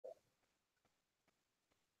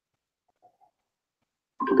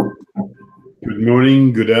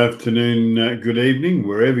morning, good afternoon, good evening,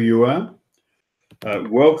 wherever you are.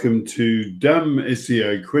 Welcome to Dumb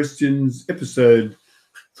SEO Questions, episode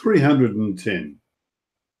 310.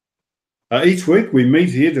 Each week we meet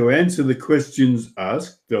here to answer the questions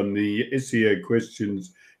asked on the SEO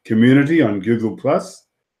Questions community on Google+,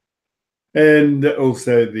 and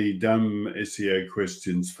also the Dumb SEO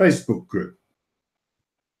Questions Facebook group.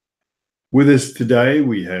 With us today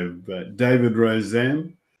we have David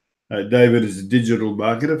Rozam. David is a digital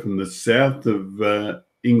marketer from the south of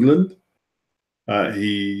England.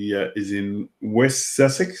 He is in West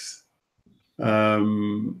Sussex.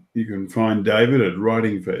 You can find David at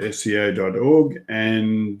writingforseo.org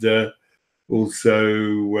and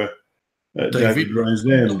also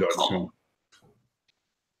davidrozam.com.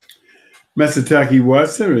 Masataki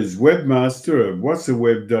Wasa is webmaster of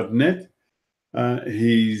wasaweb.net.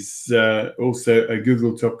 He's also a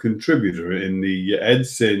Google top contributor in the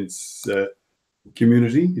AdSense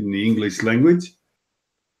community in the English language.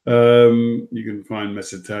 You can find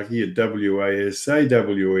Masataki at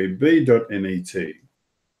wasaweb.net.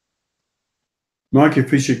 Micah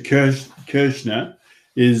Fisher-Kirshner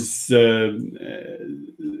is head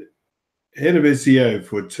of SEO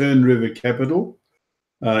for Turn River Capital.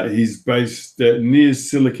 He's based near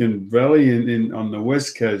Silicon Valley on the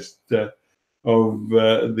west coast of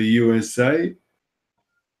the USA.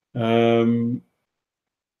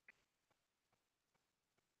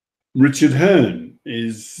 Richard Hearn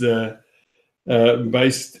is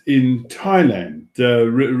based in Thailand.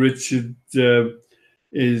 Richard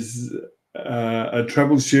is a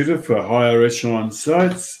troubleshooter for higher echelon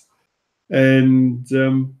sites, and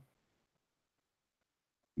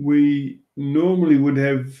we normally would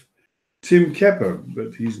have Tim Capper,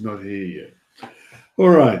 but he's not here yet. All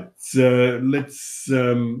right, let's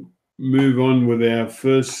move on with our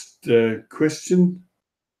first question.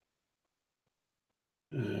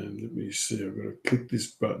 Let me see, I've got to click this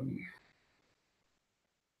button.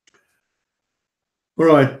 All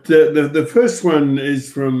right, the first one is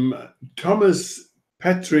from Thomas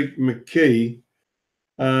Patrick McKee.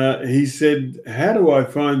 He said, how do I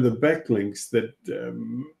find the backlinks that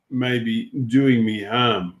may be doing me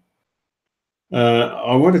harm?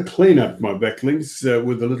 I want to clean up my backlinks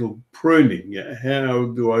with a little pruning. How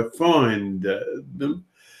do I find them?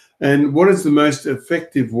 And what is the most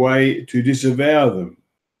effective way to disavow them?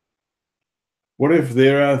 What if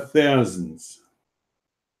there are thousands?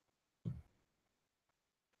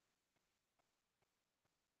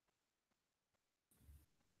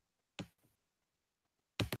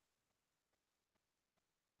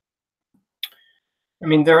 I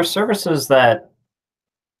mean, there are services that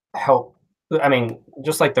help. I mean,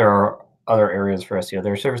 just like there are other areas for SEO,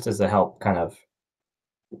 there are services that help kind of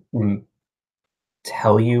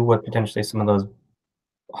tell you what potentially some of those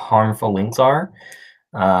harmful links are.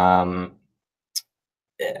 But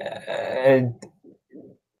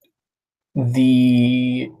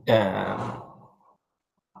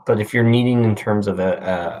if you're needing in terms of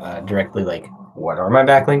directly like what are my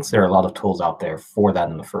backlinks, there are a lot of tools out there for that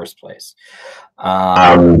in the first place.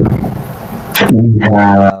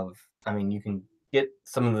 You can get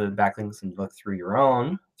some of the backlinks and look through your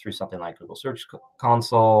own through something like Google Search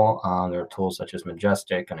Console. There are tools such as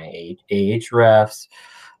Majestic and Ahrefs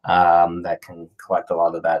that can collect a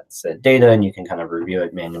lot of that said data, and you can kind of review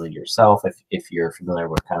it manually yourself if you're familiar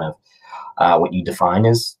with kind of what you define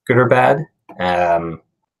as good or bad.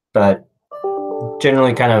 But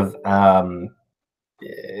generally kind of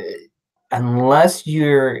unless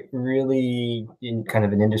you're really in kind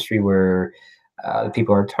of an industry where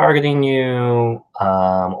people are targeting you,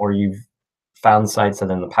 or you've found sites that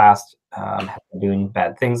in the past have been doing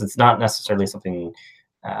bad things, it's not necessarily something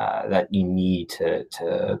that you need to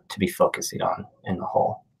be focusing on in the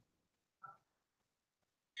whole.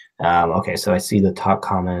 Okay, so I see the top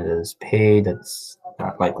comment is paid. That's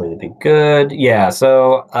not likely to be good. Yeah,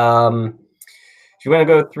 so if you want to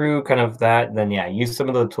go through kind of that, then yeah, use some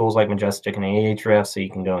of the tools like Majestic and Ahrefs so you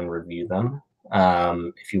can go and review them.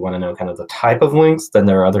 If you want to know kind of the type of links, then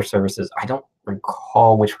there are other services. I don't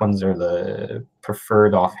recall which ones are the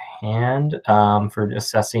preferred offhand for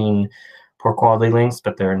assessing poor quality links,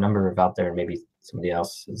 but there are a number of out there. Maybe somebody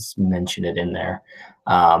else has mentioned it in there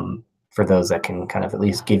for those that can kind of at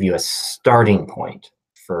least give you a starting point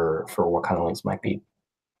for what kind of links might be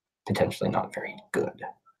potentially not very good.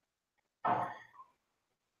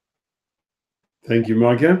 Thank you,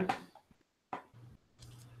 Micah.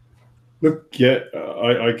 Look, yeah,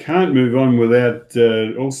 I can't move on without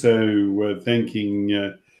also thanking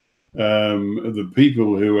the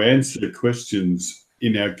people who answer questions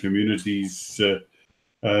in our communities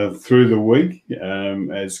through the week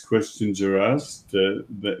as questions are asked that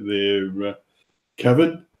they're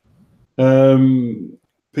covered.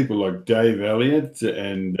 People like Dave Elliott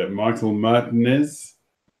and Michael Martinez.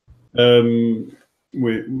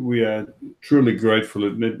 We are truly grateful.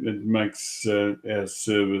 It makes our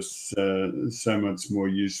service so much more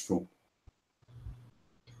useful.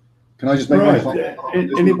 Can I just make right?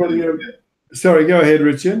 Anybody? Sorry, go ahead,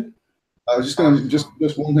 Richard. I was just going to just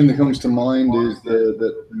one thing that comes to mind is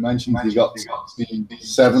that you mentioned he got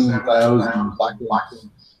 7,000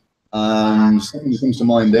 backlinks. Something that comes to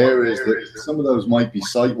mind there is that some of those might be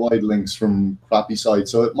site-wide links from crappy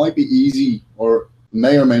sites. So it might be easy, or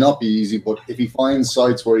may or may not be easy, but if he finds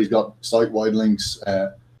sites where he's got site-wide links,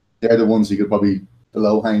 they're the ones he could probably, the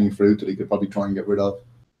low-hanging fruit that he could probably try and get rid of.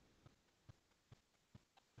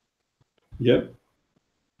 Yep.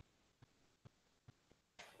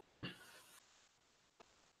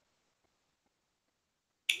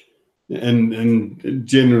 And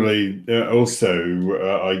generally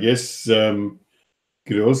also, I guess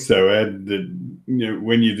could also add that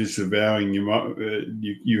when you're disavowing, you might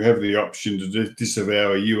you have the option to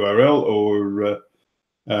disavow a URL or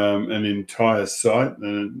an entire site,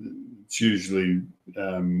 and it's usually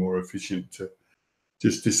more efficient to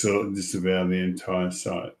just disavow the entire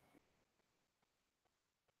site.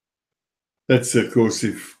 That's, of course,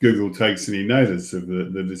 if Google takes any notice of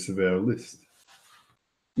the disavow list.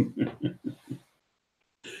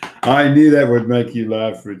 I knew that would make you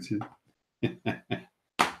laugh, Richard.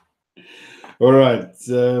 All right,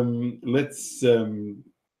 let's call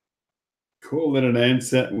that an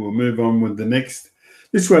answer. We'll move on with the next.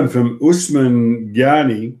 This one from Usman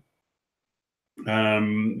Ghani.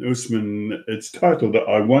 Usman, it's titled,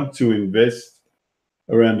 I want to invest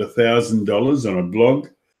around $1,000 on a blog.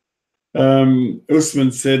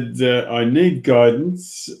 Usman said, I need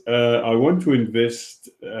guidance. I want to invest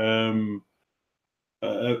around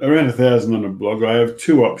 $1,000 on a blog. I have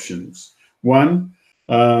two options. One,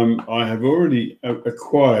 I have already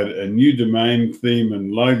acquired a new domain, theme,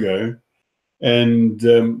 and logo.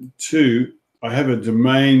 And two, I have a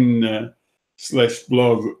domain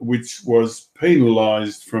 /blog which was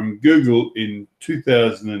penalized from Google in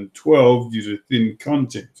 2012 due to thin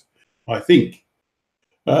content, I think.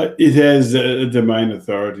 It has a domain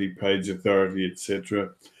authority, page authority,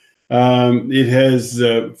 etc. It has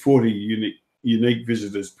 40 unique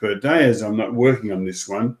visitors per day, as I'm not working on this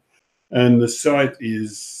one. And the site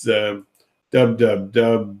is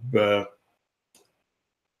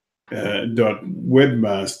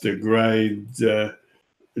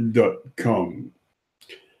www.webmastergrade.com.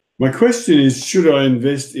 My question is, should I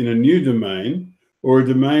invest in a new domain or a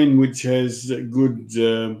domain which has good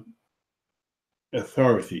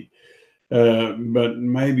authority, but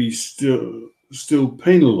maybe still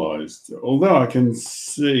penalized? Although I can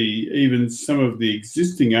see even some of the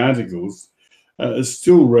existing articles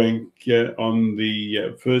still rank on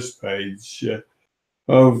the first page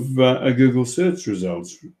of a Google search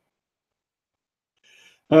results.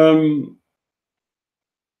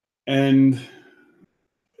 And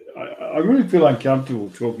I really feel uncomfortable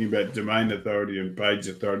talking about domain authority and page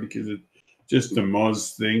authority because it's just a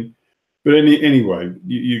Moz thing. But anyway,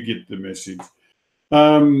 you get the message.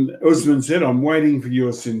 Usman said, I'm waiting for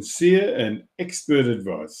your sincere and expert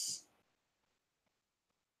advice.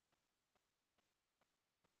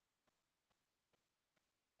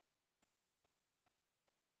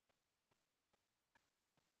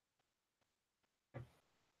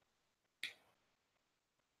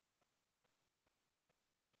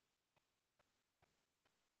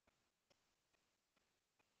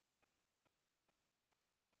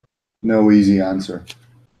 No easy answer.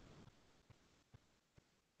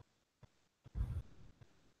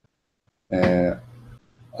 I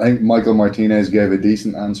think Michael Martinez gave a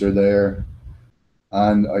decent answer there.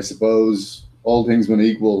 And I suppose all things when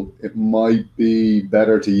equal, it might be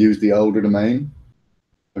better to use the older domain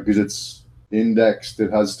because it's indexed,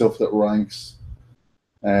 it has stuff that ranks.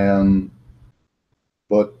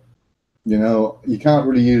 But, you can't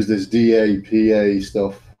really use this DAPA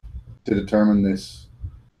stuff to determine this.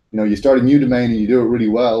 You start a new domain and you do it really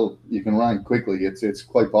well, you can rank quickly. It's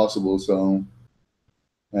quite possible. So,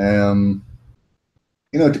 it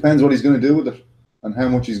depends what he's going to do with it and how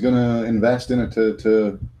much he's going to invest in it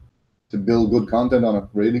to build good content on it,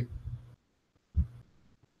 really.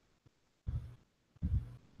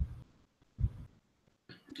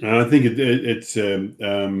 I think it's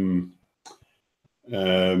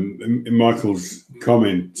Michael's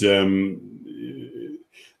comment.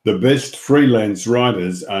 The best freelance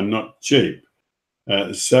writers are not cheap.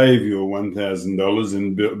 Save your $1,000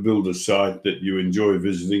 and build a site that you enjoy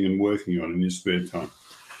visiting and working on in your spare time.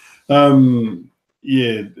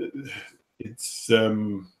 Yeah, it's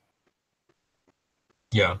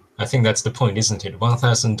Yeah, I think that's the point, isn't it?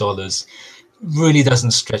 $1,000 really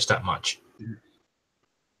doesn't stretch that much.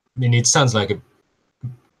 I mean, it sounds like a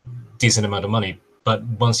decent amount of money, but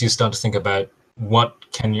once you start to think about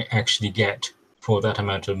what can you actually get for that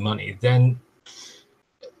amount of money, then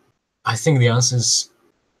I think the answer is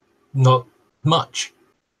not much.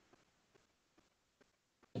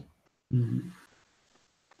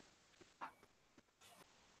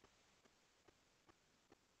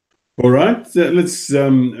 All right. Let's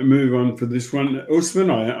move on for this one. Usman,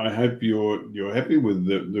 I hope you're happy with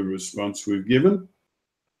the response we've given.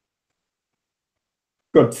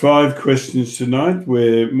 Got 5 questions tonight.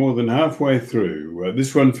 We're more than halfway through.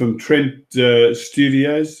 This one from Trent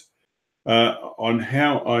Studios on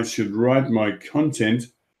how I should write my content.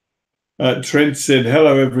 Trent said,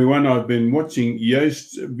 "Hello everyone. I've been watching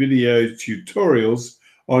Yoast video tutorials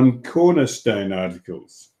on cornerstone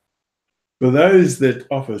articles. For those that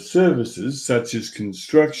offer services such as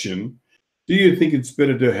construction, do you think it's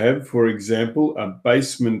better to have, for example, a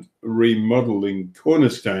basement remodeling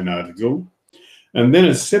cornerstone article and then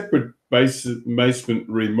a separate basement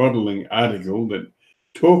remodeling article that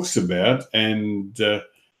talks about and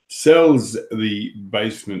sells the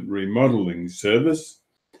basement remodeling service,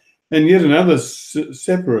 and yet another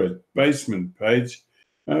separate basement page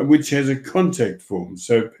which has a contact form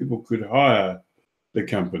so people could hire the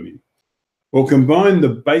company? Or combine the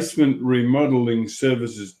basement remodeling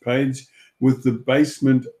services page with the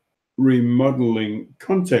basement remodeling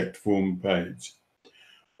contact form page?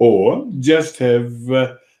 Or just have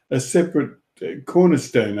a separate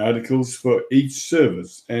cornerstone articles for each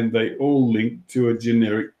service and they all link to a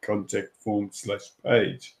generic contact form /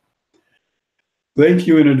 page? Thank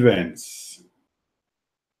you in advance."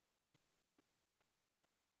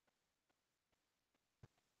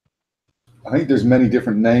 I think there's many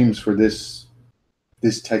different names for this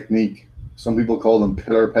technique. Some people call them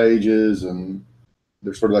pillar pages, and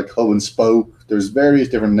they're sort of like hub and spoke. There's various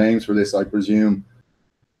different names for this, I presume.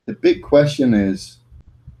 The big question is,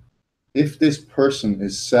 if this person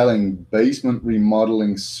is selling basement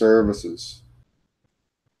remodeling services,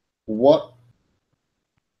 what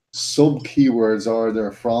sub keywords are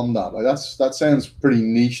there from that? Like that sounds pretty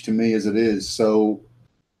niche to me as it is. So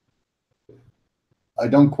I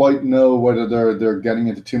don't quite know whether they're getting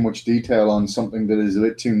into too much detail on something that is a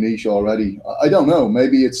bit too niche already. I don't know.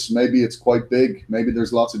 Maybe it's quite big. Maybe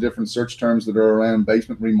there's lots of different search terms that are around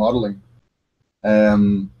basement remodeling.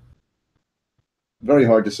 Very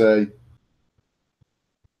hard to say.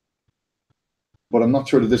 But I'm not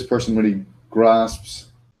sure that this person really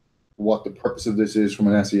grasps what the purpose of this is from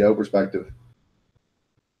an SEO perspective.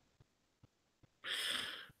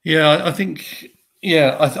 Yeah, I think.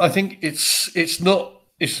 Yeah, I think it's not.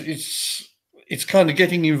 It's kind of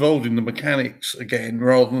getting involved in the mechanics again,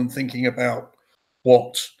 rather than thinking about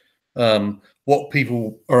what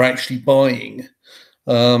people are actually buying.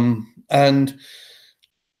 And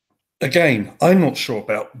again, I'm not sure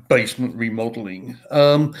about basement remodeling.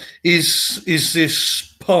 Is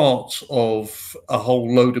this part of a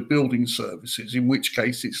whole load of building services? In which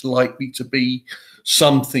case, it's likely to be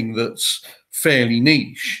something that's fairly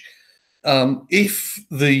niche. If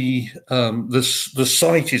the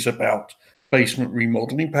site is about basement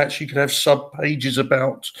remodeling, perhaps you could have sub pages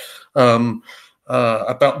about damp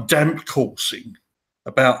coursing,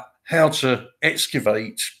 about how to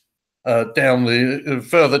excavate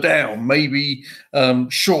further down, maybe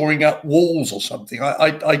shoring up walls or something.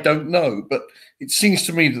 I don't know, but it seems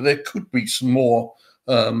to me that there could be some more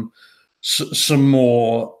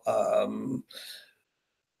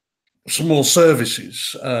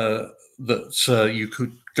services that you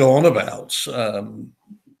could go on about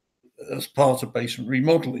as part of basement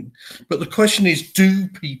remodeling. But the question is, do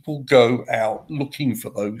people go out looking for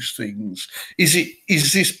those things? Is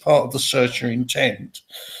this part of the searcher intent?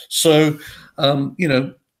 So,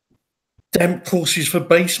 damp courses for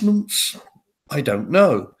basements? I don't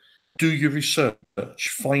know. Do your research,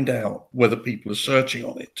 find out whether people are searching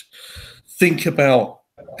on it. Think about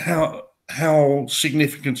how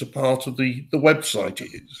significant a part of the website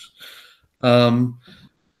is.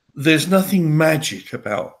 There's nothing magic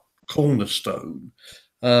about Cornerstone.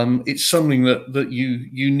 It's something that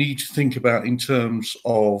you need to think about in terms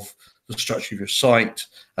of the structure of your site,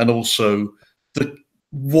 and also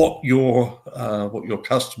what your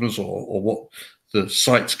customers or what the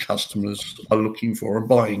site's customers are looking for and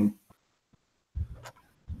buying.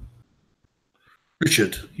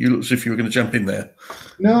 Richard, you look as if you were going to jump in there.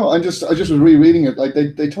 No, I just was rereading it. Like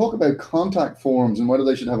they talk about contact forms and whether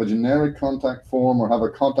they should have a generic contact form or have a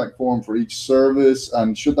contact form for each service,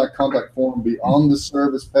 and should that contact form be on the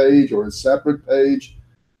service page or a separate page.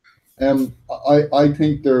 I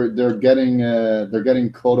think they're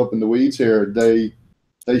getting caught up in the weeds here.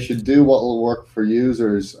 They should do what will work for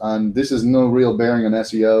users, and this is no real bearing on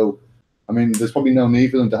SEO. I mean, there's probably no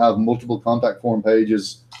need for them to have multiple contact form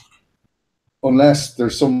pages unless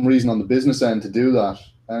there's some reason on the business end to do that.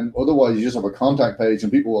 And otherwise, you just have a contact page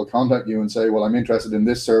and people will contact you and say, well, I'm interested in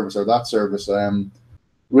this service or that service.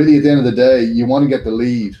 Really, at the end of the day, you want to get the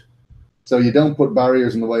lead. So you don't put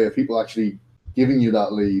barriers in the way of people actually giving you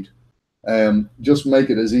that lead. Just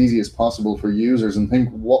make it as easy as possible for users, and think,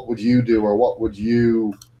 what would you do, or what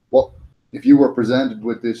if you were presented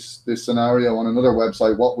with this scenario on another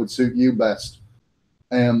website, what would suit you best?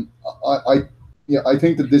 I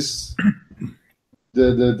think that this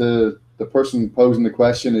the person posing the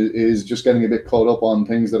question is just getting a bit caught up on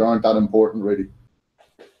things that aren't that important, really.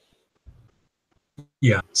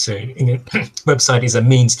 Yeah, so website is a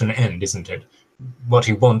means to an end, isn't it? What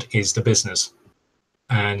you want is the business,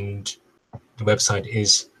 and the website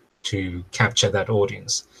is to capture that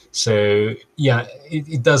audience. So yeah,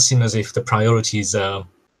 it does seem as if the priorities are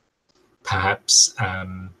perhaps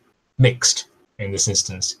mixed in this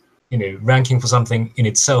instance. Ranking for something in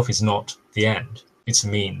itself is not the end, it's a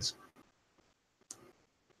means.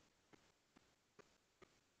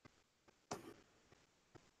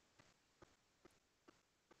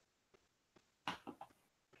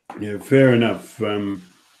 Yeah, fair enough.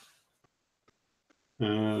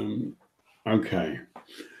 Okay.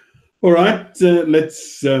 All right,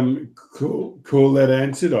 let's call that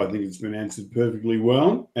answered. I think it's been answered perfectly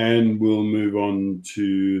well, and we'll move on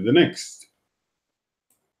to the next.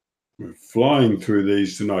 We're flying through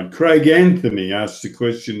these tonight. Craig Anthony asked a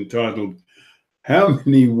question titled, how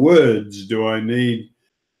many words do I need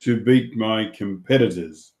to beat my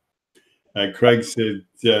competitors? Craig said,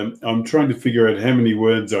 I'm trying to figure out how many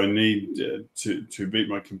words I need to beat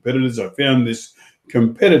my competitors. I found this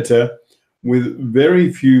competitor with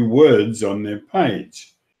very few words on their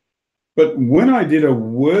page. But when I did a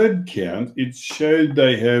word count, it showed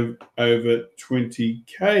they have over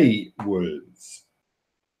 20K words.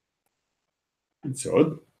 It's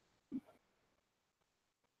odd.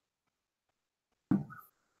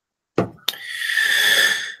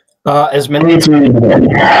 As many as we so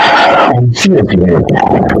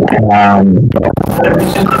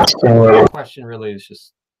the question really is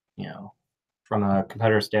just, from a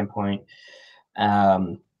competitor standpoint,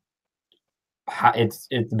 it's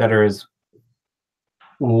better is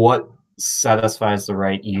what satisfies the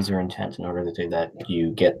right user intent in order to do that.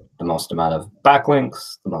 You get the most amount of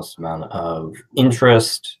backlinks, the most amount of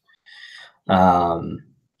interest, and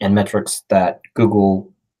metrics that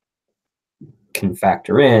Google can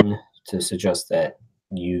factor in to suggest that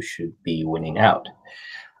you should be winning out.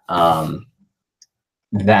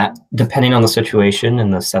 That, depending on the situation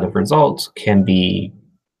and the set of results, can be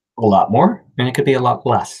a lot more, and it could be a lot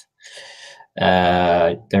less.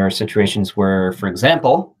 There are situations where, for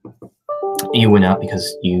example, you win out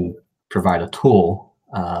because you provide a tool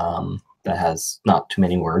that has not too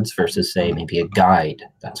many words versus, say, maybe a guide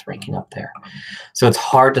that's ranking up there. So it's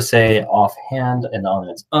hard to say offhand and on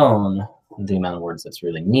its own the amount of words that's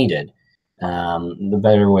really needed. The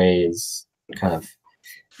better way is kind of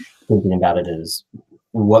thinking about it is,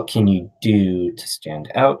 what can you do to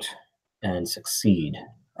stand out and succeed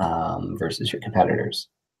versus your competitors?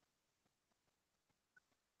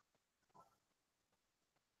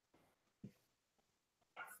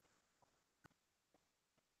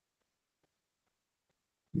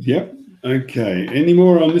 Yep. Okay. Any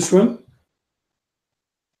more on this one?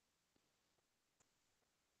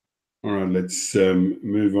 All right. Let's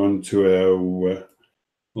move on to our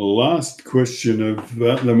last question of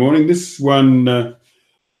the morning. This one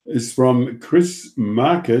is from Chris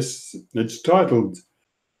Marcus. It's titled,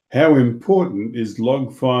 how important is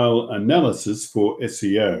log file analysis for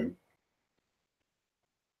SEO?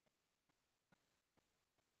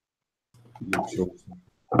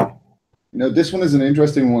 This one is an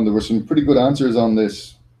interesting one. There were some pretty good answers on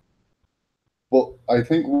this. But I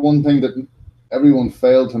think one thing that everyone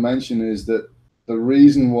failed to mention is that the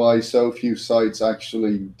reason why so few sites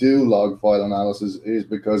actually do log file analysis is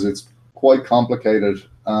because it's quite complicated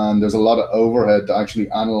and there's a lot of overhead to actually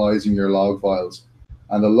analyzing your log files.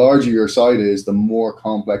 And the larger your site is, the more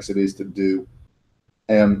complex it is to do.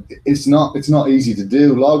 It's not easy to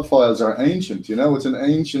do. Log files are ancient. It's an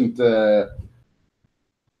ancient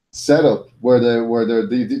setup where they're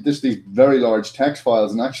just these very large text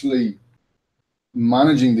files, and actually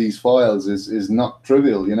managing these files is not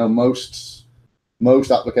trivial. You know, most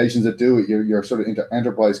applications that do it, you're sort of into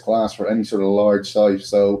enterprise class for any sort of large site.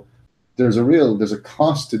 So there's a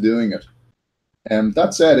cost to doing it.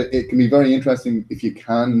 That said, it can be very interesting if you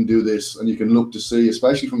can do this and you can look to see,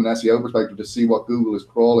 especially from an SEO perspective, to see what Google is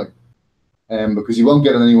crawling, because you won't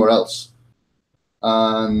get it anywhere else.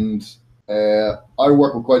 And I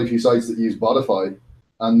work with quite a few sites that use Botify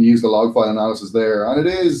and use the log file analysis there, and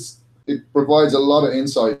it provides a lot of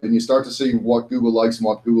insight, and you start to see what Google likes and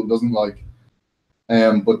what Google doesn't like.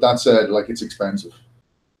 But that said, like, it's expensive.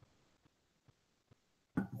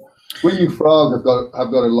 Screaming Frog have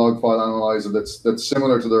got a log file analyzer that's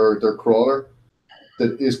similar to their crawler,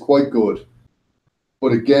 that is quite good.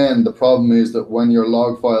 But again, the problem is that when your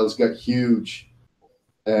log files get huge,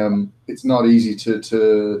 it's not easy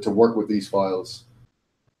to work with these files.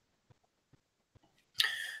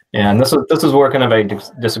 Yeah, and this is where kind of I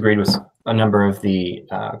disagreed with a number of the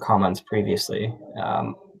comments previously.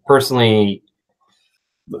 Personally,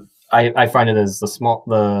 I find it as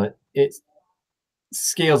it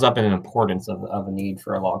scales up in an importance of a need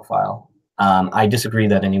for a log file. I disagree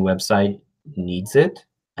that any website needs it.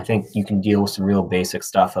 I think you can deal with some real basic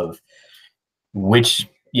stuff of which,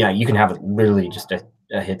 yeah, you can have literally just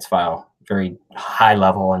a hits file, very high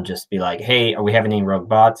level, and just be like, hey, are we having any rogue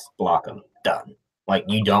bots? Block them. Done. Like,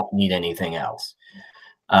 you don't need anything else.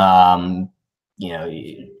 You know,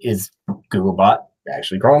 is Googlebot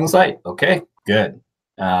actually crawling the site? Okay, good.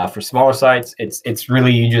 For smaller sites, it's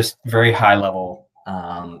really just very high level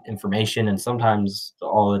information, and sometimes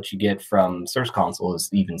all that you get from Search Console is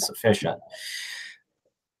even sufficient.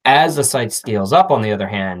 As the site scales up, on the other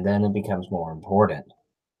hand, then it becomes more important,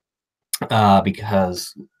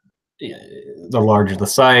 because the larger the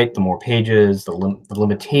site, the more pages, the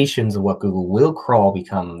limitations of what Google will crawl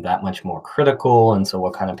become that much more critical. And so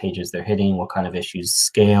what kind of pages they're hitting, what kind of issues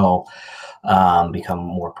scale, become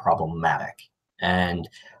more problematic. And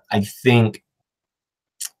I think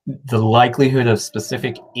the likelihood of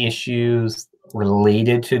specific issues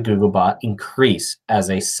related to Googlebot increase as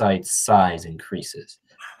a site's size increases.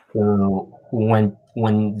 So when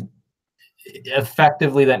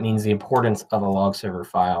effectively, that means the importance of a log server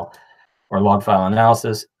file or log file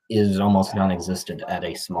analysis is almost non-existent at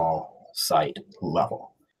a small site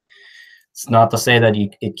level. It's not to say that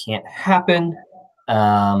it can't happen,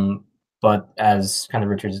 but as kind of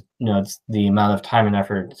Richard notes, the amount of time and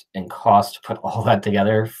effort and cost to put all that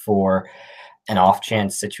together for an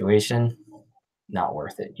off-chance situation, not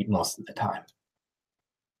worth it most of the time.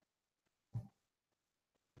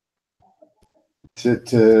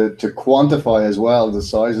 To quantify as well the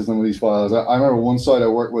size of some of these files, I remember one site I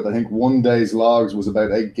worked with, I think one day's logs was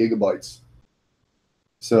about 8 gigabytes.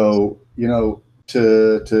 So, you know,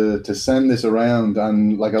 to send this around,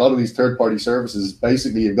 and like a lot of these third-party services,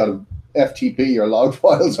 basically you've got to FTP your log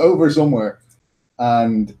files over somewhere,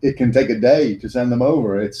 and it can take a day to send them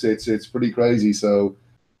over. It's pretty crazy. So,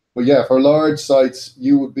 but yeah, for large sites,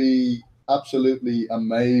 you would be absolutely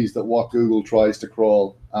amazed at what Google tries to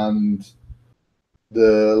crawl, and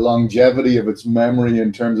the longevity of its memory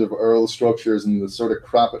in terms of URL structures and the sort of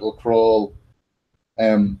crap it'll crawl.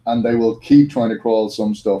 And they will keep trying to crawl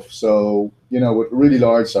some stuff. So, you know, with really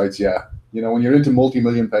large sites, yeah, you know, when you're into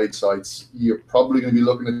multi-million page sites, you're probably going to be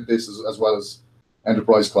looking at this as well as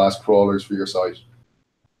enterprise class crawlers for your site.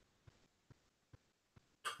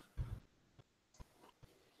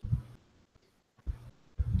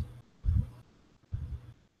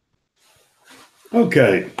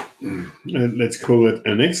 Okay, let's call it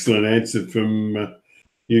an excellent answer from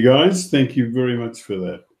you guys. Thank you very much for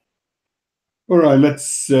that. All right,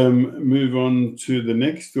 let's move on to the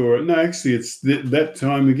next. Or no, actually, it's that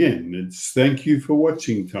time again. It's thank you for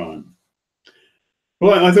watching time.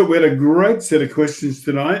 Well, I thought we had a great set of questions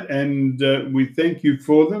tonight, and we thank you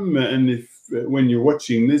for them. And if when you're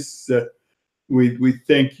watching this, we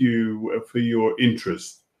thank you for your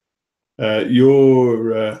interest.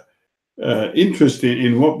 Your interest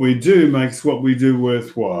in what we do makes what we do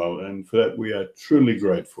worthwhile, and for that we are truly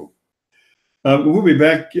grateful. We'll be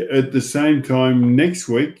back at the same time next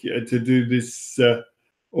week to do this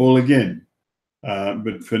all again.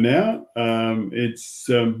 But for now, it's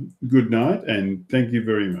good night, and thank you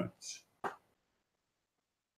very much.